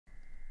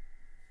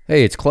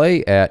Hey, it's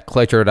Clay at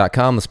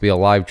claytrader.com. This will be a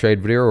live trade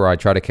video where I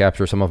try to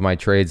capture some of my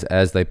trades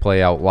as they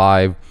play out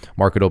live.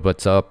 Market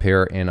opens up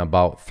here in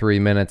about 3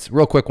 minutes.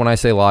 Real quick, when I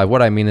say live,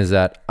 what I mean is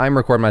that I'm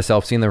recording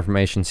myself, seeing the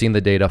information, seeing the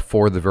data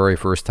for the very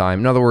first time.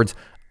 In other words,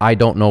 I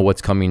don't know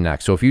what's coming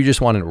next. So if you just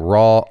wanted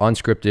raw,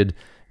 unscripted,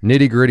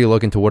 nitty-gritty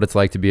look into what it's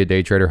like to be a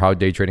day trader, how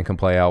day trading can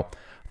play out,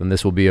 then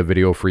this will be a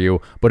video for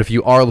you. But if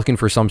you are looking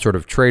for some sort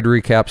of trade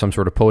recap, some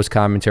sort of post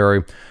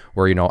commentary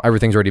where,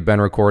 everything's already been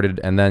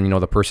recorded and then,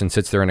 the person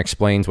sits there and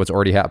explains what's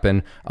already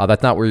happened,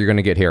 that's not where you're going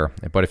to get here.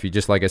 But if you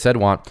just, like I said,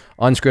 want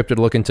unscripted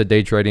look into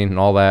day trading and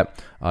all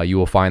that, you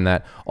will find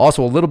that.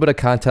 Also, a little bit of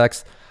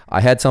context.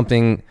 I had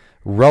something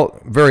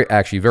very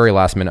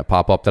last minute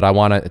pop up that I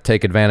want to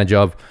take advantage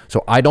of.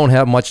 So I don't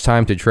have much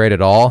time to trade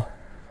at all.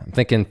 I'm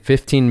thinking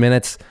 15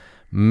 minutes,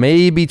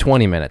 maybe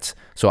 20 minutes.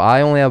 So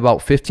I only have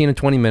about 15 to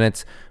 20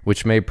 minutes,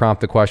 which may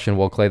prompt the question,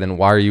 well, Clay, then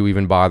why are you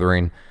even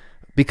bothering?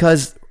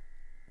 Because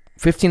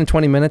 15 to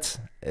 20 minutes,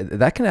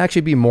 that can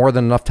actually be more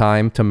than enough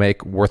time to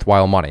make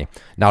worthwhile money.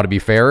 Now, to be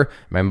fair,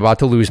 I'm about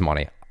to lose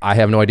money. I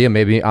have no idea.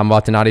 Maybe I'm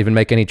about to not even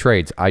make any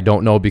trades. I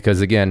don't know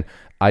because, again,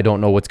 I don't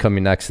know what's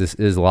coming next. This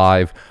is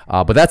live.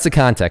 But that's the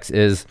context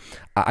is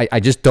I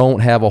just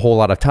don't have a whole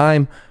lot of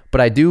time,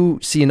 but I do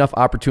see enough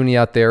opportunity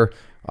out there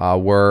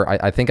where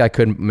I think I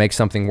could make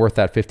something worth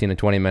that 15 to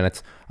 20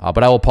 minutes.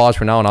 But I will pause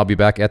for now and I'll be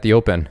back at the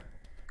open.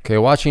 Okay,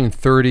 watching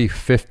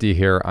 30.50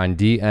 here on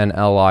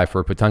DNLI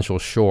for a potential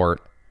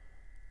short.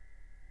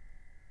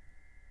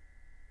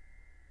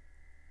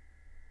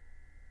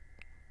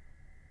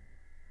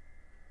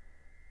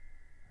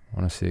 I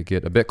want to see it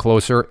get a bit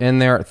closer in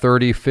there at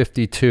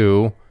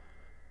 30.52.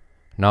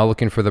 Now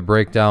looking for the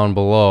breakdown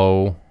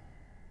below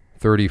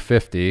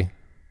 30.50.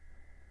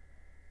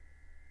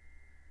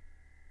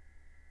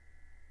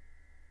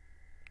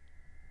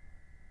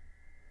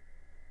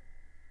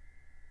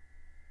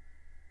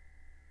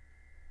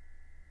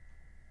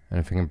 And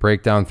if we can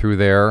break down through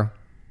there,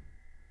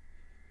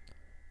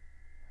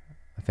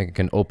 I think it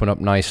can open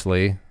up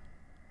nicely.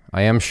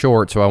 I am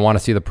short, so I want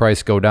to see the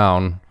price go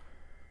down.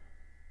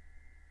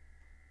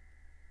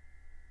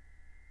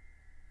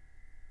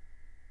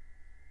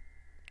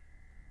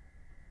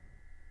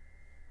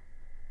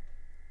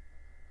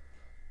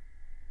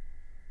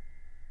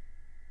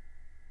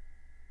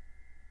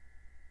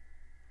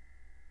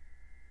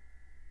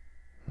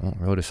 Well,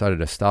 really decided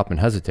to stop and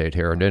hesitate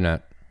here, didn't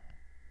it?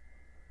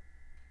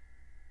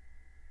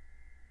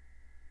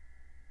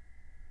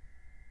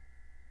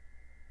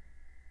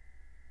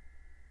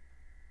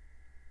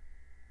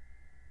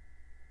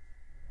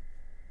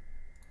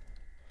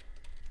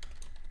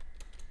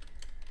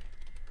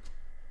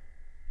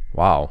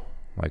 Wow,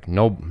 like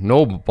no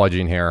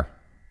budging here.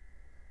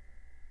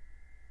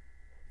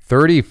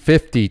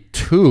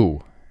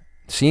 30.52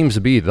 seems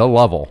to be the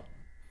level.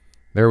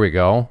 There we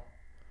go.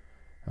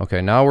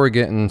 Okay, now we're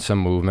getting some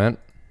movement.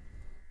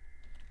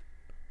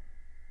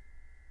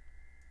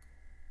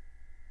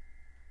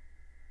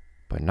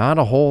 But not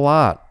a whole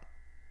lot.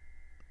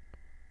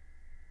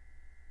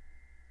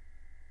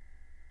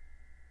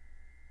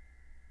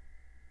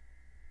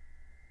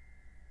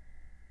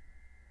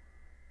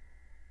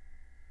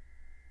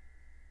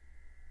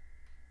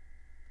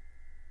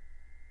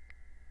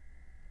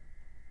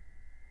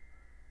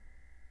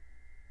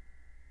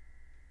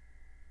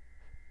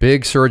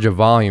 Big surge of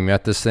volume,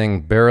 yet this thing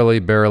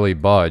barely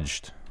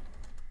budged.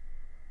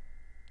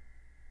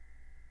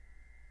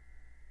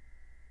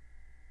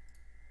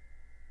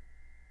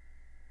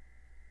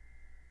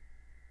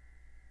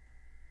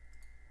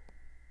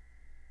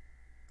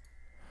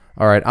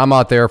 All right, I'm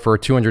out there for a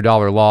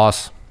 $200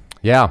 loss.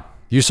 Yeah,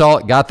 you saw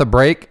it, got the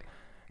break.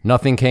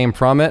 Nothing came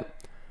from it.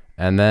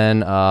 And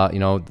then,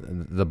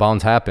 the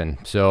bounce happened.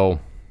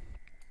 So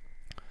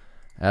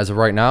as of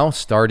right now,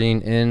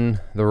 starting in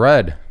the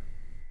red.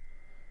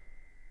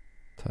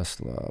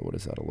 Tesla, what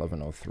is that?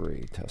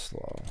 1103.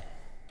 Tesla,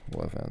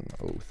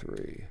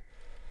 1103.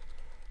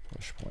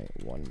 Push point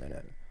 1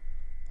 minute.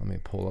 Let me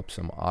pull up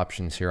some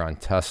options here on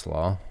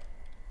Tesla.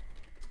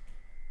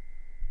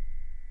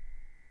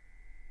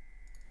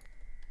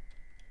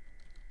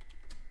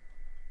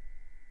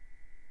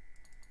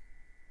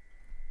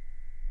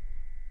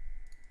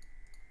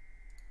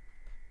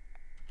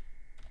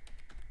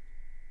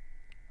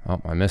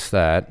 Oh, I missed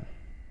that.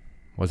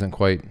 Wasn't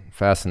quite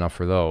fast enough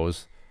for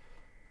those.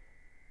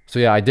 So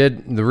yeah, I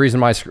did. The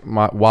reason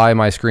why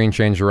my screen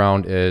changed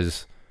around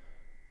is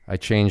I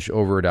changed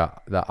over to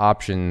the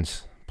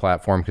options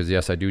platform because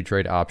yes, I do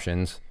trade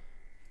options.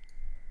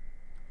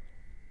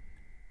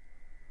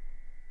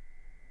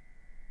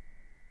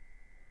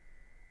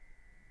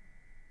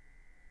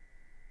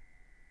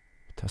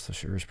 Tesla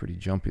share is pretty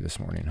jumpy this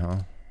morning, huh?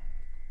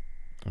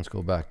 Let's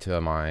go back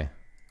to my.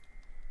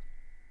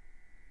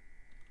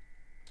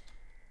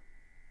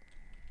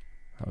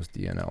 How's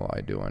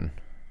DNLI doing?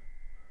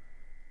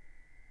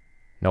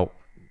 Nope.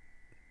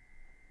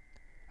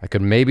 I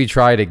could maybe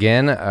try it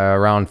again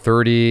around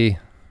 30,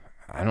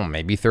 I don't know,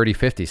 maybe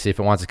 30.50. See if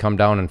it wants to come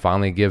down and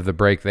finally give the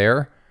break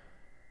there.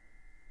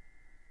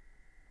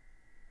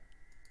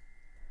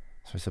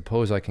 So I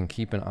suppose I can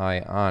keep an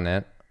eye on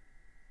it.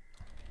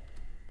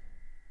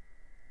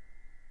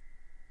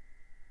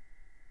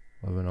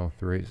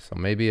 1103. So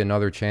maybe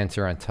another chance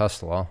here on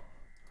Tesla.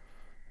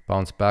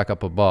 Bounce back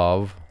up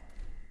above.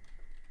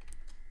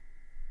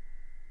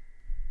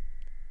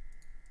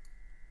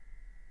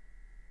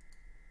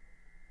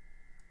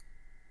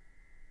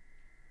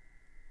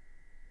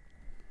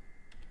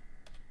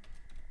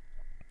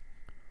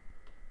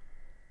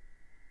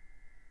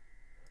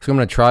 So I'm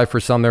going to try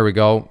for some. There we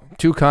go.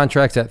 2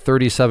 contracts at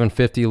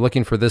 37.50.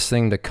 Looking for this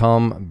thing to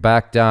come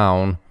back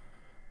down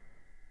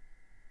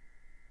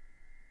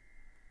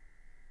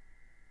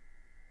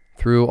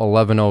through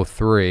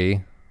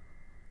 1103.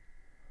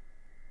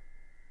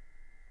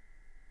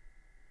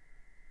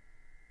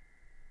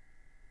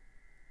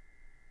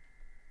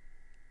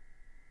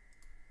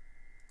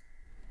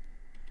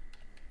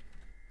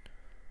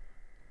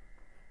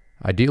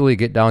 Ideally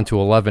get down to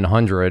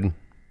 1100.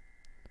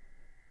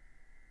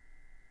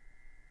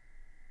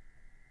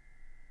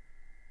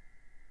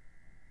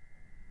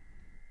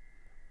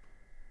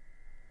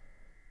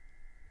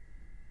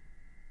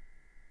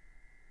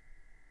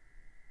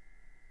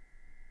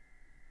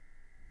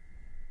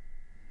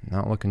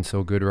 Not looking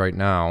so good right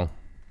now.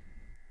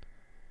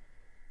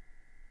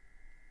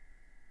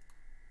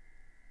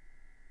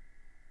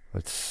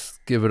 Let's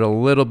give it a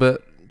little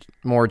bit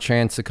more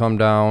chance to come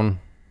down.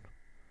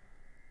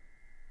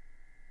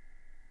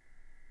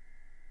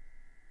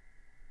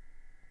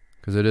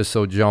 Because it is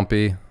so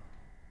jumpy.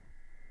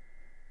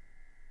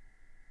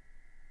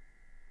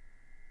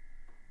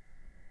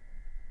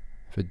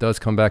 If it does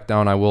come back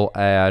down, I will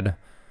add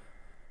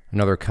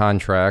another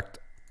contract.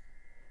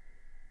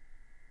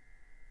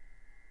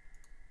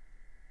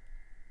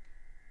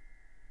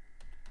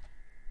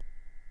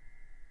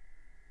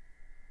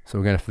 So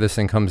again, if this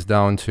thing comes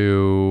down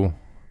to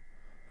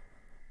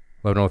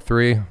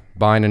 1103,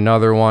 buying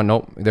another one.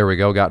 Nope, there we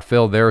go, got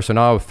filled there. So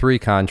now I have 3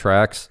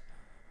 contracts.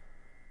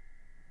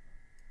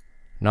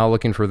 Now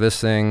looking for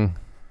this thing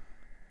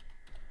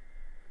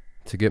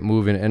to get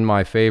moving in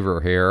my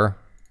favor here.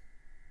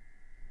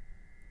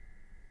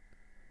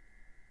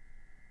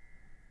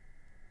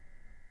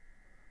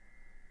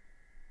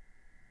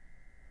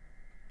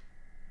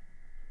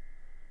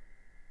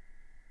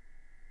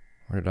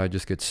 Or did I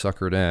just get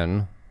suckered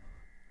in?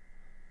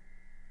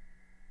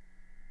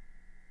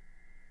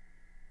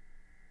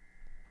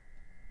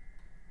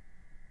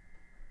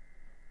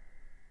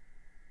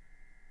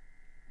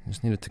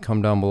 Just need it to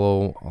come down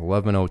below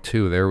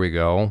 1102. There we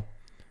go.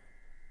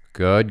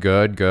 Good,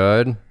 good,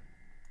 good.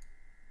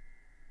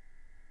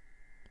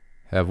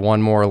 Have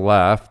one more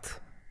left.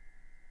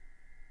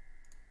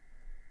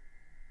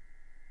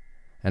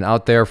 And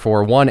out there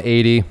for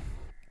 180.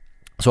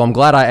 So I'm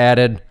glad I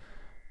added.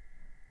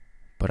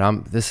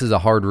 But this is a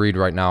hard read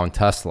right now in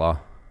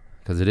Tesla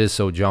because it is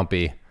so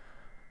jumpy.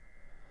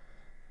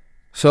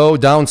 So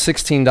down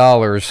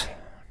 $16.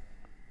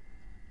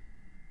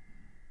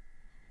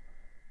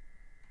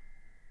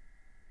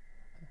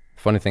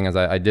 Funny thing is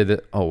I did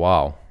it. Oh,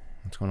 wow.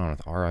 What's going on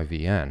with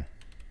RIVN?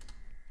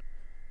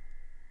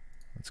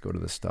 Let's go to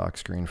the stock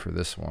screen for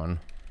this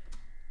one.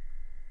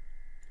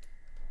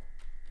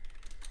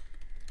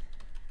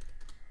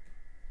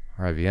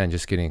 RIVN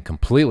just getting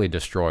completely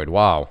destroyed.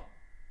 Wow.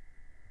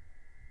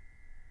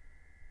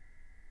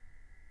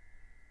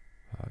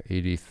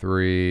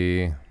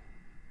 83.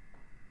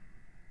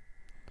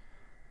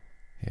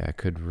 Yeah, I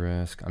could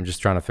risk. I'm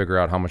just trying to figure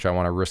out how much I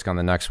want to risk on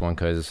the next one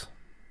because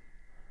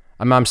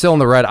I'm still in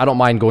the red. I don't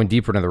mind going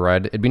deeper into the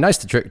red. It'd be nice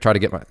to try to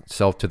get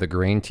myself to the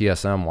green.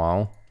 TSM,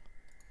 wow.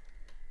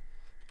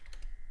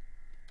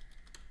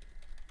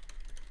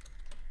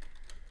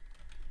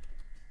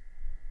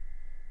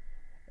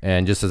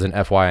 And just as an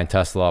FYI on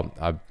Tesla,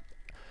 I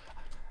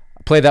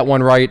played that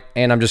one right,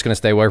 and I'm just going to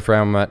stay away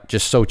from it.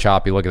 Just so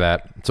choppy. Look at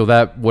that. So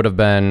that would have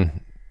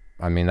been,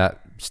 I mean,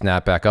 that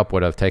snap back up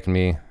would have taken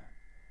me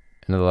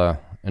into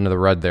the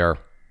red there.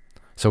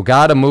 So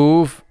got to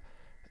move.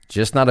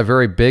 Just not a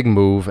very big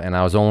move, and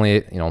I was only,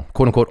 you know,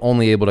 quote unquote,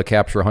 only able to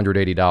capture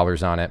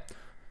 $180 on it.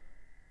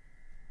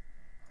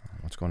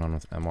 What's going on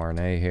with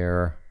mRNA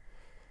here?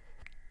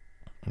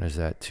 What is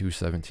that?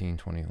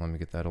 217.20. Let me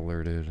get that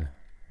alerted.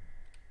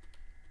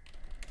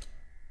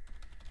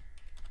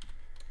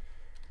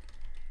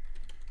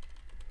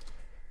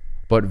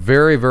 But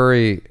very,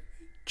 very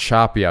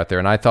choppy out there,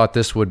 and I thought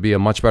this would be a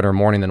much better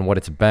morning than what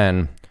it's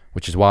been,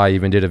 which is why I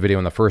even did a video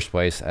in the first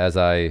place, as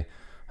I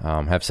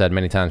have said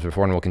many times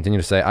before and will continue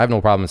to say. I have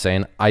no problem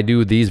saying I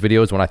do these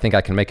videos when I think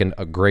I can make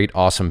a great,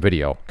 awesome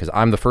video, because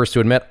I'm the first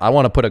to admit I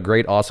want to put a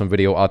great, awesome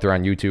video out there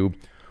on YouTube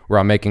where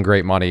I'm making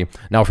great money.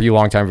 Now, for you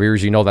longtime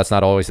viewers, you know that's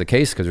not always the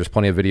case, because there's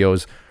plenty of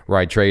videos where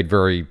I trade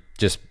very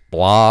just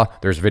blah.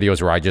 There's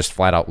videos where I just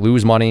flat out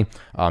lose money.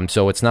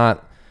 So it's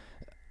not,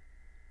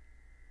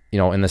 you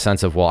know, in the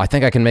sense of, well, I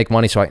think I can make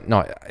money. So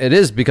no, it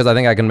is because I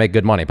think I can make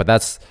good money, but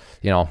that's,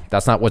 you know,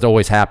 that's not what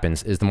always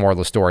happens, is the moral of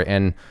the story.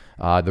 And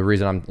the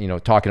reason I'm, you know,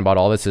 talking about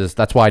all this is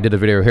that's why I did the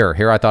video here.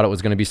 Here I thought it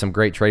was going to be some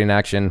great trading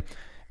action.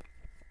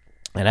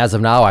 And as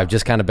of now, I've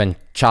just kind of been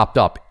chopped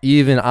up.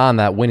 Even on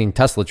that winning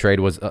Tesla trade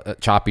was a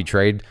choppy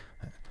trade.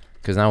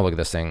 Because now look at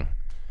this thing.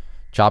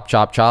 Chop,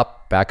 chop,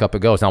 chop. Back up it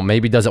goes. Now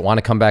maybe does it want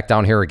to come back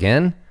down here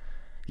again?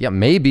 Yeah,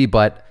 maybe.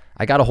 But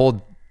I got to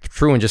hold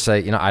true and just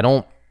say, you know, I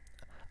don't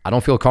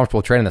feel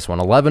comfortable trading this one.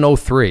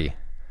 1103. And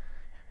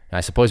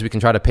I suppose we can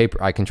try to paper.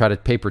 I can try to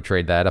paper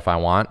trade that if I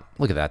want.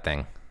 Look at that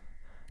thing.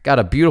 Got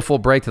a beautiful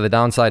break to the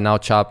downside. Now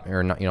chop,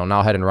 or you know,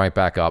 now heading right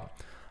back up.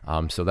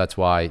 So that's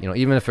why, you know,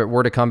 even if it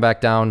were to come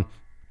back down,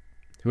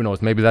 who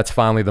knows? Maybe that's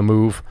finally the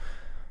move.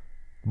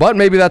 But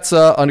maybe that's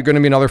going to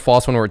be another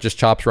false one where it just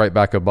chops right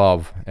back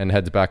above and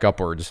heads back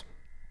upwards.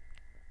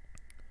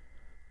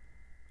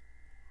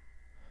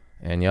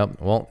 And yep,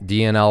 well,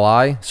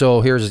 DNLI.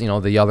 So here's, you know,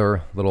 the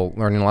other little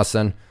learning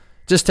lesson.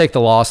 Just take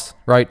the loss,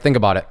 right? Think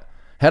about it.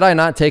 Had I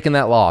not taken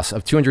that loss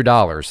of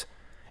 $200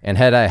 and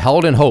had I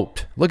held and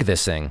hoped, look at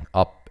this thing,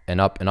 up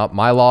and up and up,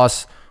 my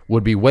loss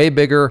would be way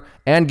bigger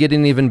and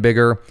getting even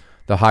bigger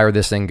the higher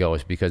this thing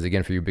goes. Because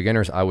again, for you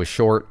beginners, I was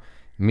short,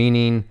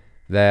 meaning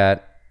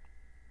that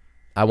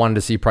I wanted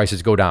to see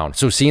prices go down.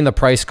 So seeing the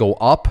price go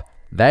up,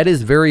 that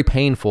is very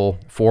painful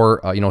for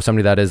you know,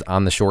 somebody that is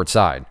on the short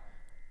side.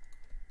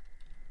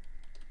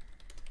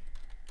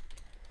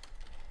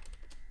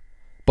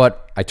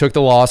 But I took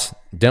the loss,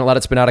 didn't let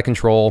it spin out of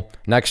control.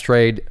 Next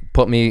trade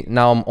put me,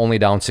 now I'm only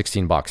down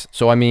 16 bucks.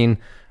 So I mean,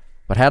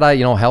 but had I,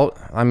 you know, held,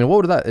 I mean,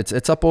 what would that,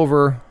 it's up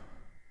over,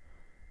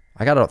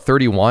 I got it at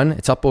 31.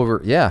 It's up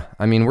over, yeah.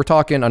 I mean, we're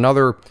talking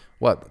another,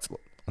 what,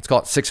 let's call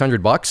it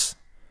 600 bucks.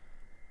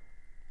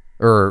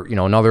 Or, you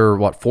know, another,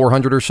 what,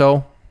 400 or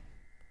so.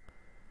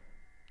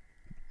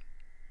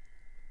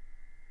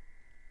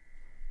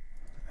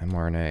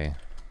 mRNA.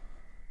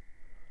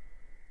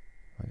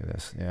 Look at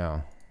this,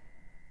 yeah.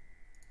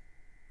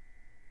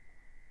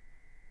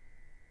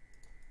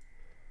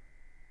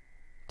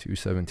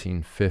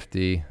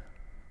 $217.50.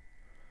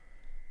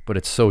 But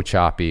it's so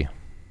choppy.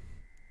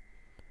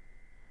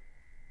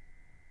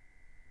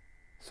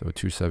 So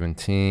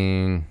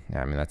 217,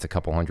 yeah, I mean, that's a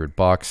couple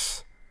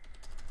 $100.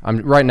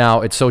 Right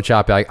now, it's so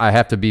choppy. I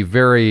have to be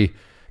very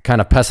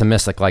kind of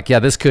pessimistic. Like, yeah,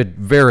 this could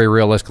very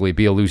realistically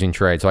be a losing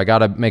trade. So I got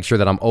to make sure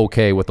that I'm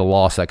okay with the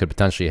loss that could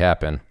potentially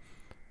happen.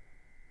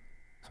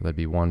 So that'd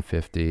be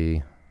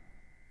 150.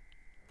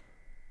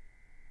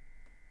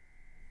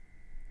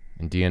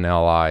 And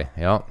DNLI,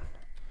 yep.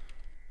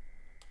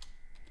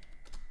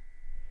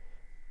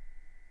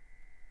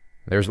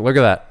 Look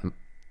at that.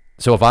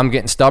 So if I'm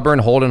getting stubborn,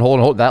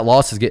 hold, that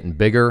loss is getting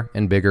bigger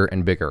and bigger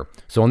and bigger.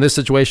 So in this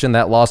situation,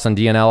 that loss on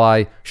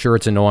DNLI, sure,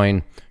 it's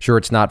annoying. Sure,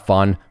 it's not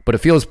fun, but it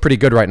feels pretty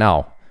good right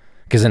now.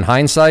 Because in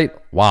hindsight,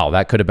 wow,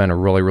 that could have been a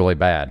really, really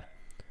bad.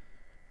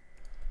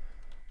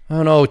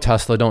 Oh no,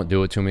 Tesla, don't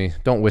do it to me.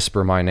 Don't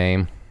whisper my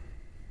name.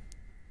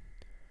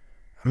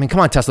 I mean,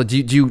 come on, Tesla.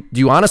 Do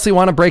you honestly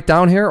want to break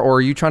down here, or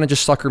are you trying to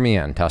just sucker me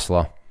in,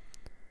 Tesla?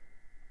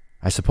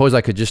 I suppose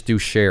I could just do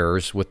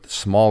shares with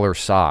smaller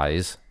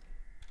size.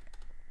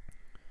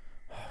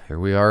 Here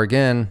we are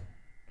again.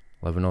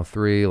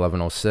 1103,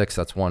 1106,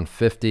 that's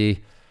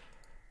 150.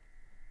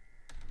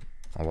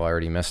 Although I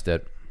already missed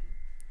it.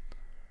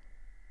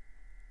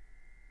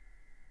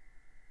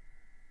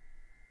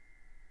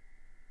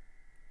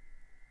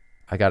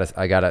 I got it.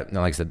 Like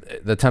I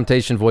said, the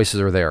temptation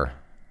voices are there.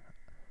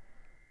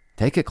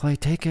 Take it, Clay,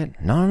 take it.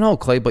 No,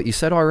 Clay, but you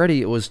said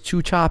already it was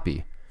too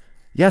choppy.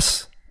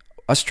 Yes,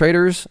 us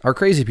traders are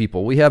crazy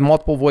people. We have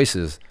multiple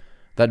voices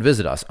that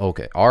visit us.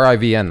 Okay,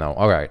 RIVN though.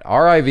 All right,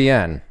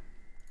 RIVN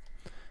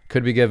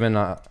could be given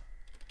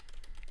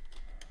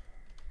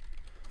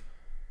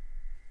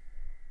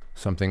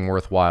something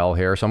worthwhile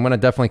here. So I'm going to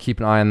definitely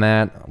keep an eye on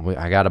that.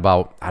 I got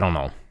about, I don't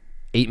know,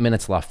 8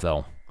 minutes left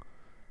though.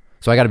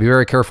 So I got to be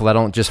very careful that I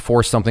don't just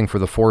force something for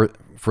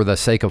the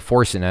sake of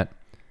forcing it.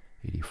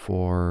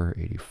 84,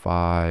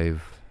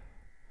 85.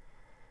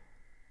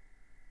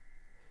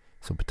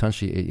 So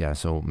potentially, yeah,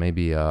 so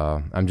maybe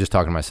I'm just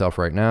talking to myself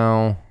right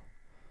now.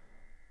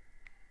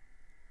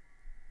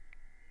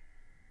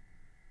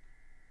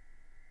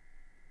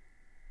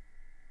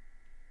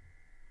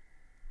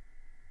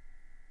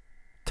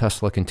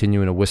 Tesla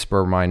continuing to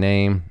whisper my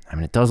name. I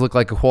mean, it does look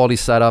like a quality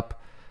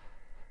setup,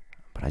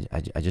 but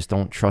I just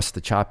don't trust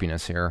the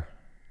choppiness here.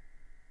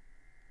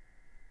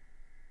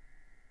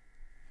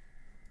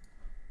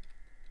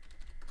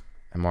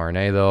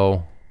 mRNA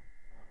though,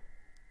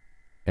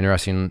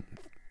 interesting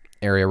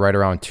area right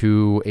around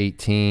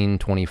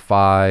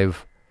 218.25.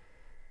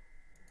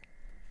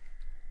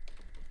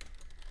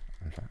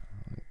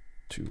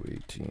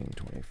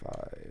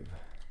 218.25.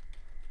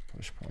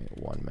 Push point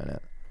 1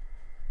 minute.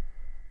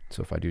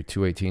 So if I do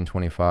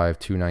 218.25,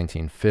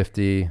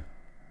 219.50,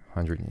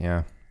 100,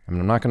 yeah. I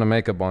mean, I'm not going to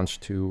make a bunch.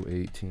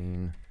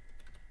 218.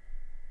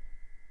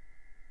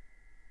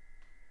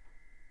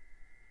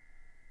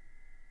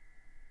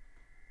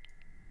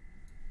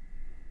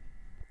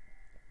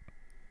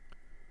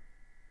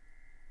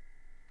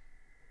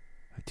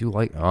 I do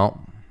like, oh,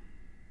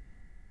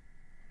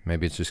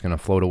 maybe it's just going to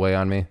float away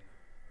on me.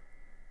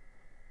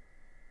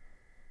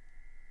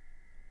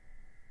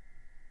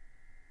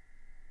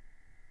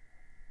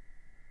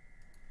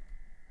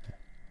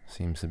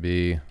 seems to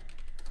be.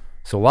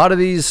 So a lot of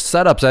these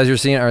setups, as you're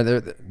seeing, are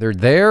they're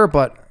there,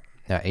 but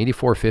yeah,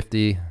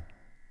 84.50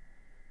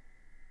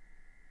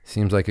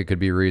 seems like it could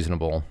be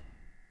reasonable.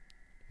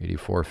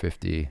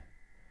 84.50.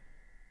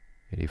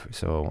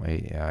 So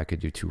yeah, I could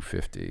do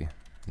 250.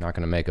 Not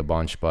going to make a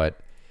bunch, but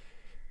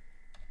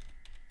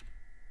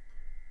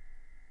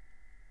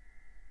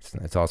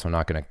it's also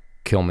not going to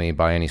kill me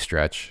by any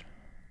stretch.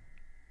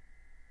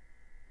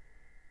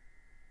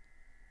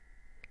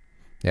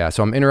 Yeah,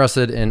 so I'm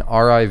interested in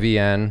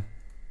RIVN.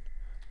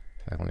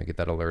 Let me get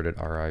that alerted.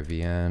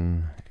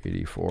 RIVN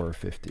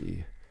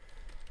 84.50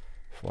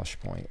 flush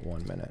point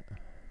 1 minute.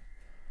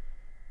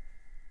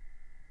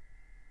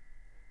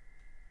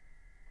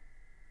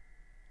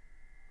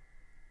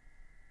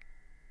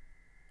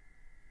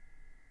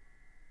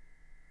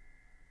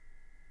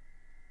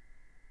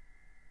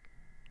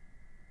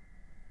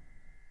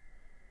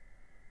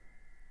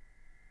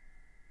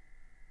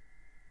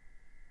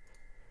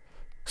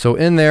 So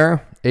in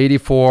there,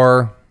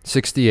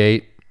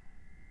 84.68.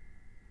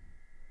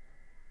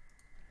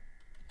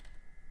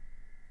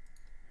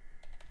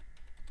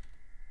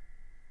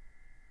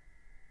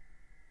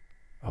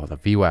 Oh, the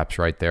VWAP's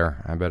right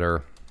there. I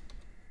better.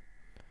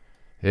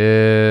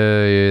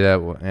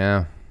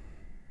 Yeah.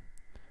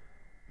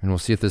 And we'll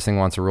see if this thing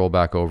wants to roll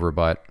back over,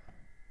 but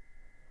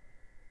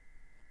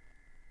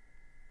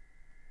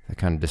that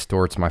kind of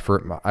distorts my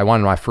first. I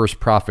wanted my first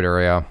profit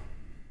area.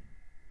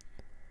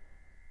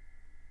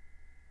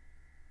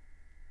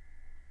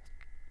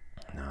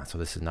 No, so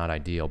this is not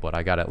ideal, but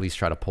I got to at least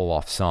try to pull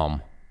off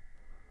some.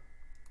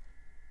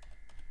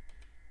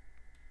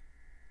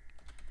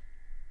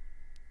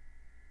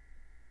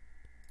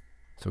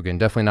 So again,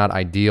 definitely not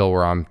ideal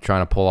where I'm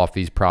trying to pull off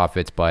these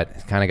profits, but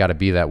it's kind of got to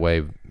be that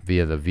way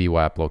via the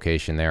VWAP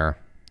location there.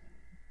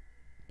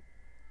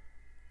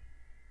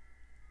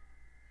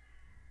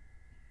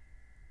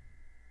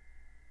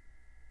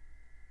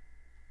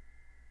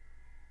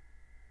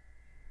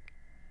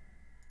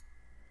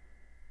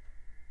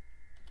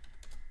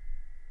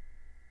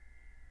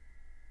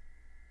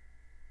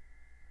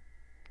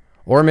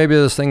 Or maybe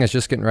this thing is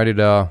just getting ready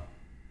to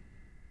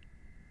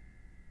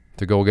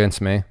go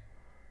against me.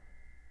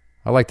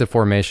 I like the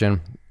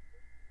formation.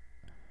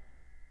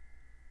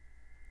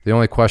 The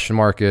only question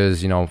mark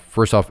is, you know,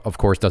 first off, of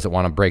course, does it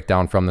want to break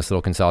down from this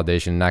little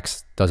consolidation?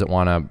 Next, does it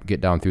want to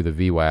get down through the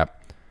VWAP?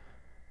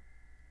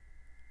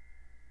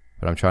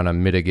 But I'm trying to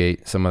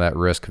mitigate some of that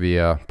risk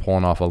via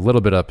pulling off a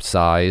little bit of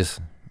size.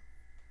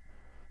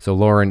 So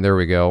lowering, there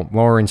we go.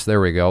 Lowering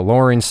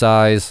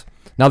size.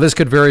 Now this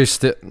could very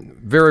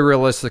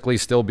realistically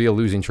still be a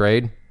losing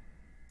trade.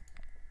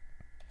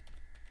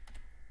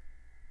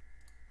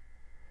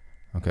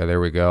 Okay,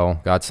 there we go.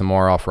 Got some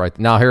more off right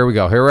now. Here we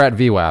go. Here we're at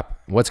VWAP.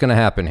 What's going to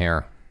happen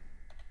here?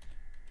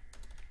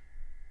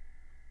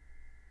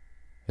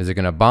 Is it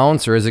going to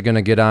bounce or is it going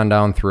to get on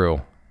down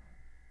through?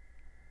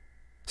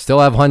 Still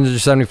have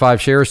 175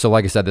 shares, so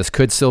like I said, this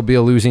could still be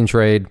a losing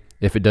trade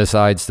if it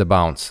decides to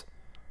bounce.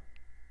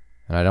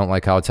 And I don't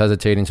like how it's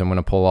hesitating, so I'm going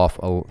to pull off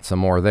some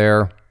more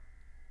there.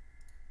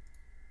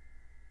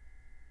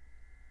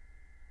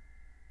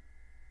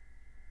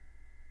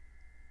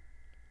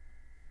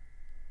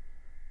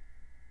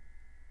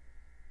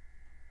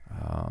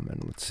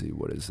 And let's see,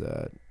 what is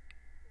that?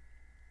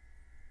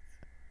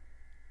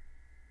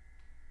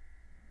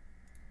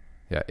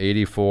 Yeah,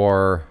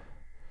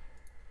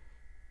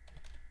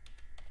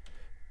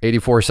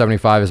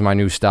 84.75 is my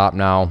new stop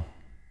now,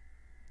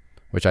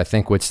 which I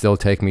think would still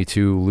take me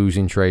to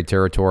losing trade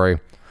territory.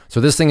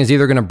 So this thing is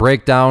either going to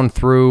break down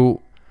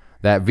through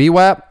that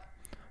VWAP,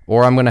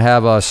 or I'm going to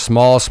have a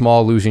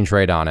small losing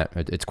trade on it.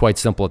 It's quite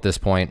simple at this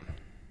point.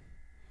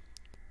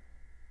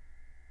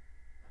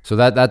 So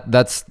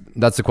that's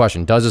the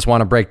question. Does this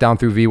want to break down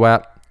through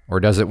VWAP, or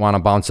does it want to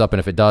bounce up? And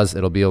if it does,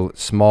 it'll be a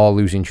small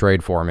losing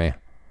trade for me.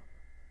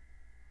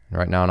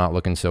 Right now, not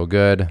looking so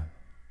good.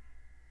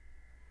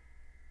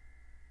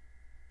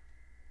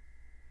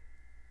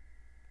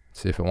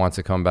 See if it wants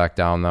to come back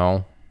down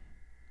though.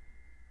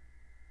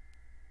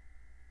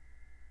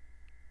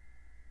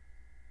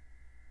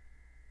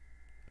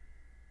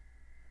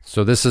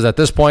 So this is at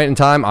this point in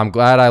time, I'm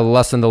glad I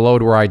lessened the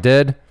load where I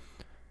did.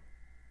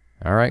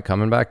 All right,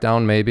 coming back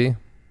down maybe.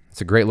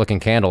 It's a great looking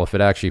candle if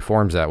it actually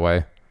forms that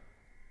way.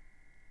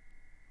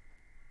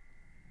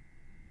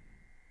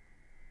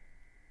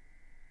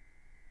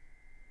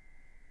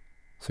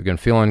 So again,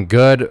 feeling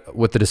good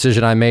with the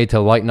decision I made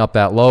to lighten up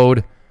that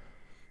load.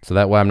 So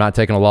that way I'm not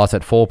taking a loss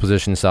at full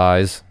position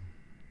size.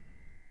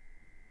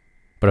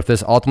 But if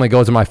this ultimately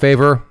goes in my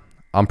favor,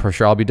 I'm pretty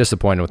sure I'll be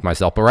disappointed with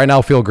myself. But right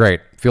now, feel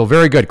great. Feel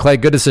very good. Clay,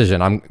 good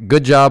decision.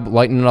 Good job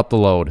lightening up the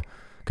load.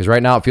 Because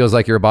right now it feels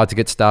like you're about to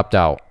get stopped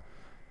out.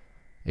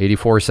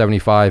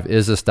 84.75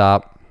 is the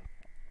stop.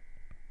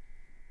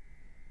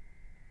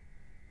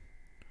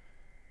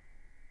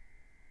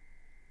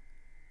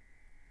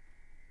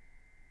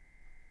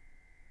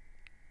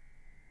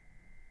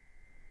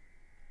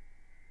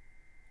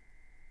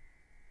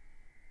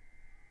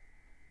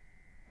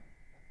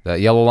 That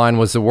yellow line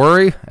was the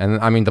worry, and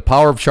I mean the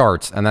power of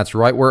charts, and that's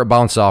right where it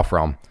bounced off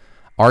from.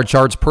 Are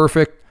charts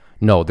perfect?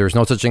 No, there's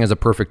no such thing as a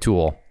perfect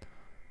tool.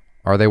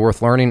 Are they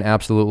worth learning?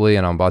 Absolutely,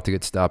 and I'm about to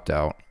get stopped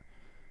out.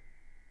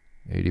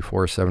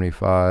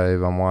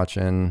 84.75, I'm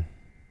watching.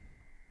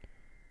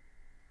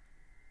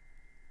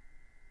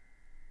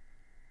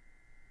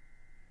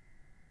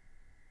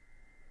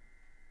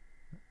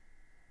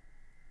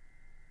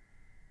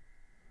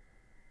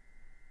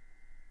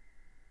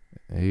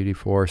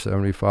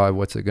 $84.75,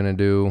 what's it gonna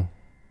do?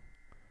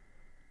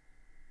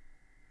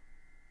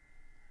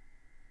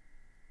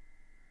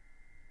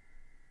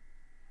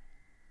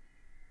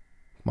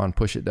 Come on,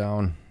 push it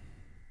down.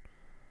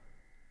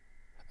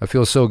 I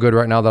feel so good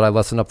right now that I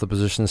lessened up the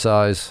position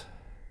size.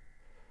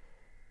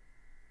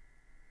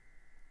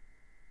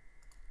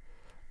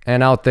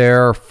 And out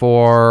there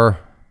for,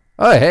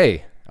 oh,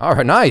 hey, all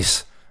right,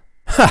 nice.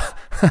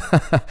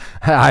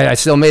 I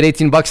still made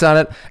 18 bucks on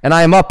it, and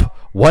I am up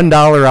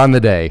 $1 on the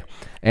day.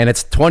 And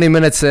it's 20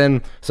 minutes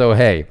in, so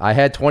hey, I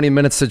had 20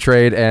 minutes to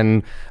trade,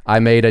 and I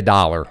made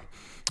 $1.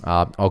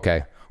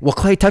 Okay. Well,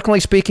 Clay, technically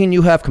speaking,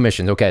 you have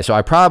commissions. Okay, so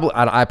I probably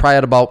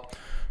had about,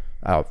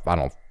 I don't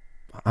know,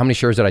 how many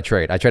shares did I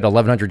trade? I traded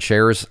 1,100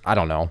 shares. I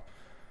don't know.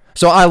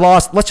 So I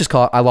lost, let's just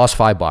call it, I lost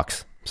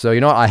 $5. So, you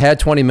know what? I had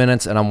 20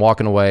 minutes, and I'm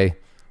walking away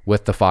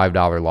with the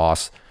 $5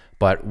 loss.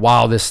 But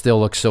wow, this still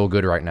looks so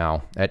good right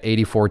now at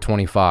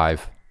 84.25.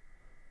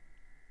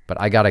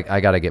 But I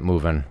gotta get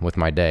moving with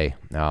my day.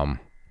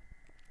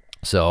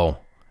 So,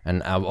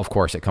 and of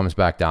course it comes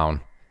back down,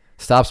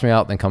 stops me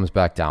out, then comes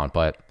back down.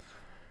 But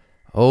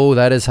oh,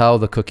 that is how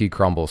the cookie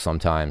crumbles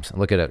sometimes.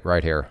 Look at it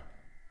right here.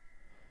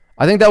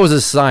 I think that was a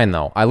sign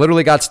though. I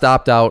literally got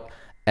stopped out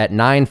at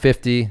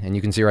 9:50, and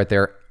you can see right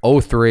there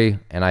 03.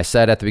 And I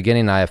said at the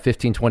beginning I have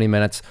 15-20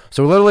 minutes.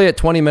 So literally at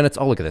 20 minutes.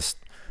 Oh, look at this.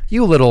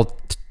 You little.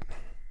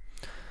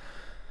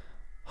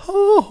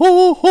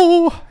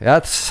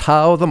 That's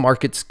how the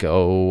markets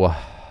go.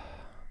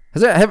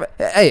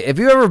 Hey, have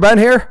you ever been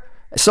here?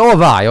 So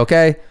have I,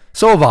 okay?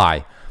 So have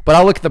I. But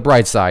I'll look at the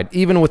bright side.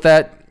 Even with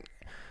that,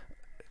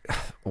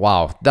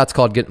 wow, that's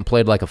called getting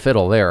played like a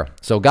fiddle there.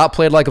 So got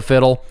played like a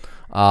fiddle.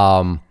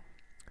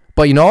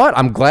 But you know what?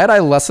 I'm glad I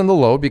lessened the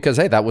load because,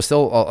 hey, that was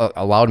still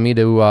allowed me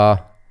to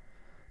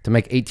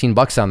make 18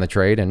 bucks on the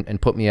trade and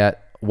put me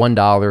at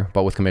 $1.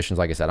 But with commissions,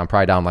 like I said, I'm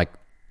probably down like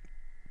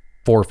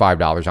 $4 or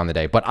 $5 on the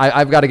day, but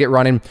I've got to get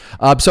running.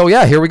 So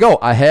yeah, here we go.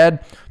 I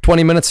had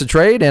 20 minutes to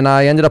trade, and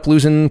I ended up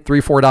losing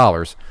 $3 or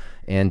 $4,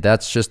 and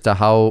that's just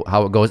how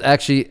it goes.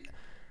 Actually,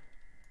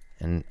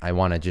 and I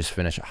want to just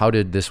finish. How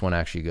did this one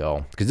actually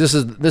go? Because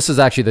this is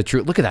actually the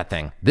true. Look at that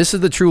thing. This is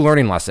the true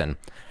learning lesson.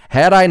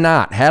 Had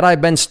I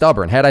been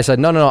stubborn, had I said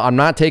no, I'm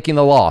not taking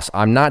the loss.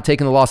 I'm not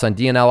taking the loss on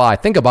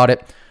DNLI. Think about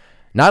it.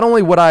 Not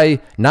only would I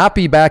not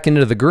be back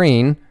into the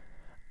green,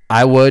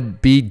 I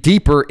would be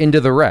deeper into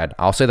the red.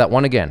 I'll say that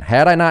one again.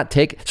 Had I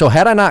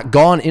not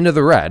gone into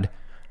the red,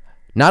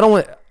 not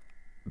only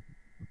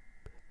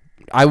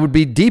I would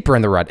be deeper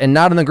in the red and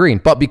not in the green,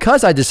 but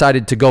because I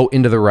decided to go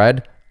into the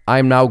red,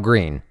 I'm now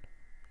green.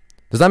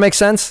 Does that make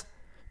sense?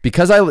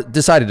 Because I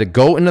decided to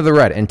go into the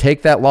red and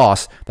take that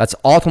loss, that's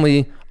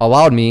ultimately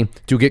allowed me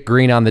to get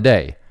green on the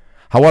day.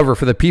 However,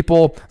 for the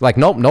people like,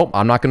 nope,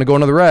 I'm not going to go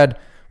into the red.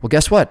 Well,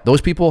 guess what? Those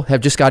people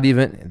have just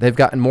they've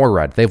gotten more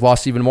red. They've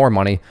lost even more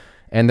money.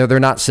 And they're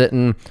not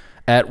sitting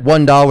at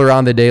 $1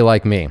 on the day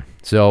like me.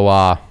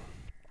 So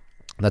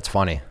that's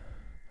funny.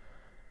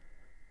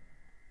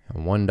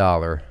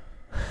 $1.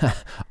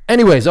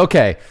 Anyways,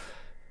 okay.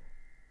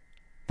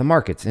 The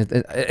markets,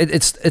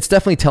 it's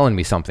definitely telling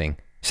me something.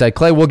 He said,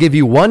 Clay, we'll give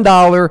you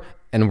 $1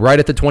 and right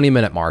at the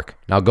 20-minute mark.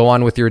 Now go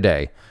on with your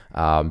day.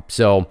 But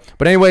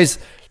anyways,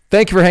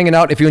 thank you for hanging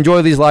out. If you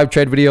enjoy these live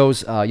trade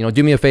videos,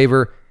 do me a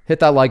favor. Hit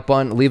that like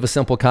button, leave a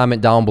simple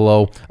comment down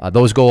below.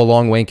 Those go a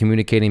long way in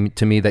communicating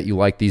to me that you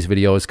like these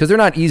videos because they're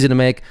not easy to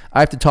make.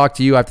 I have to talk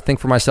to you. I have to think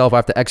for myself. I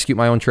have to execute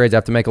my own trades. I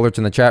have to make alerts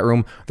in the chat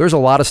room. There's a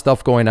lot of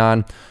stuff going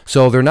on.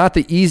 So they're not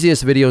the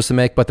easiest videos to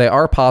make, but they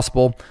are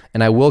possible,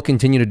 and I will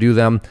continue to do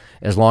them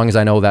as long as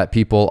I know that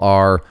people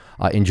are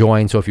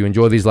enjoying. So if you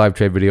enjoy these live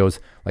trade videos,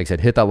 like I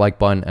said, hit that like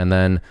button and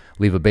then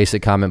leave a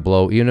basic comment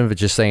below, even if it's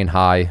just saying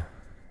hi.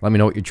 Let me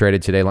know what you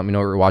traded today. Let me know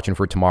what you're watching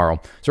for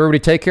tomorrow. So everybody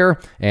take care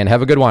and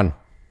have a good one.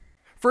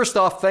 First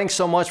off, thanks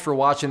so much for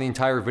watching the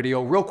entire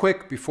video. Real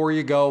quick, before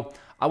you go,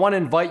 I want to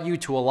invite you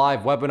to a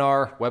live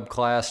webinar, web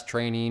class,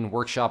 training,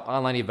 workshop,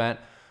 online event,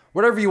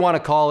 whatever you want to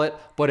call it,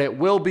 but it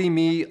will be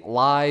me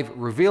live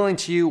revealing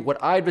to you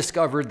what I've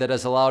discovered that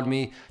has allowed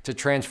me to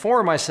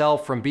transform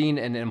myself from being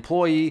an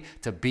employee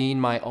to being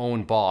my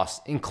own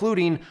boss,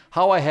 including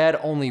how I had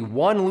only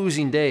one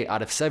losing day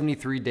out of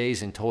 73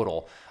 days in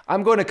total.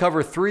 I'm going to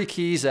cover 3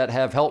 keys that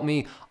have helped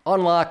me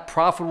unlock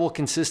profitable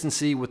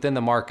consistency within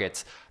the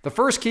markets. The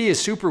first key is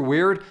super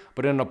weird,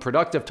 but in a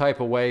productive type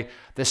of way.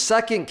 The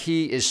second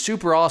key is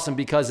super awesome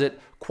because it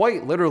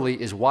quite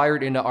literally is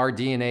wired into our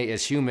DNA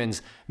as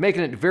humans,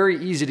 making it very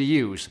easy to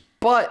use.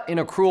 But in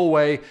a cruel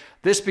way,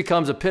 this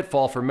becomes a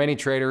pitfall for many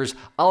traders.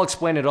 I'll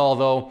explain it all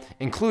though,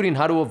 including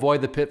how to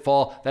avoid the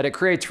pitfall that it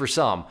creates for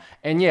some.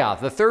 And yeah,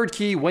 the third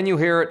key, when you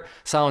hear it,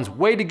 sounds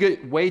way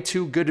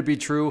too good to be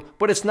true,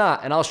 but it's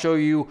not, and I'll show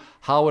you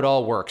how it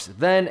all works.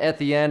 Then at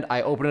the end,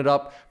 I open it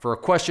up for a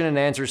question and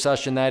answer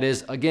session that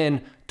is,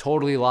 again,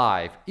 totally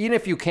live. Even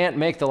if you can't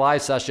make the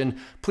live session,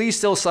 please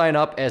still sign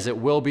up as it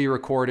will be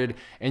recorded,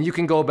 and you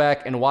can go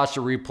back and watch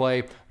the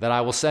replay that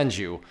I will send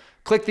you.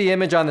 Click the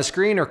image on the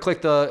screen or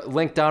click the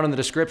link down in the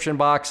description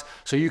box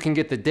so you can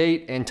get the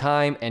date and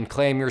time and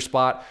claim your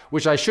spot,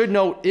 which I should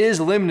note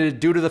is limited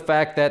due to the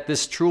fact that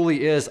this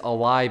truly is a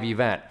live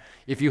event.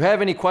 If you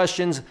have any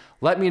questions,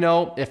 let me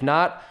know. If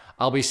not,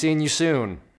 I'll be seeing you soon.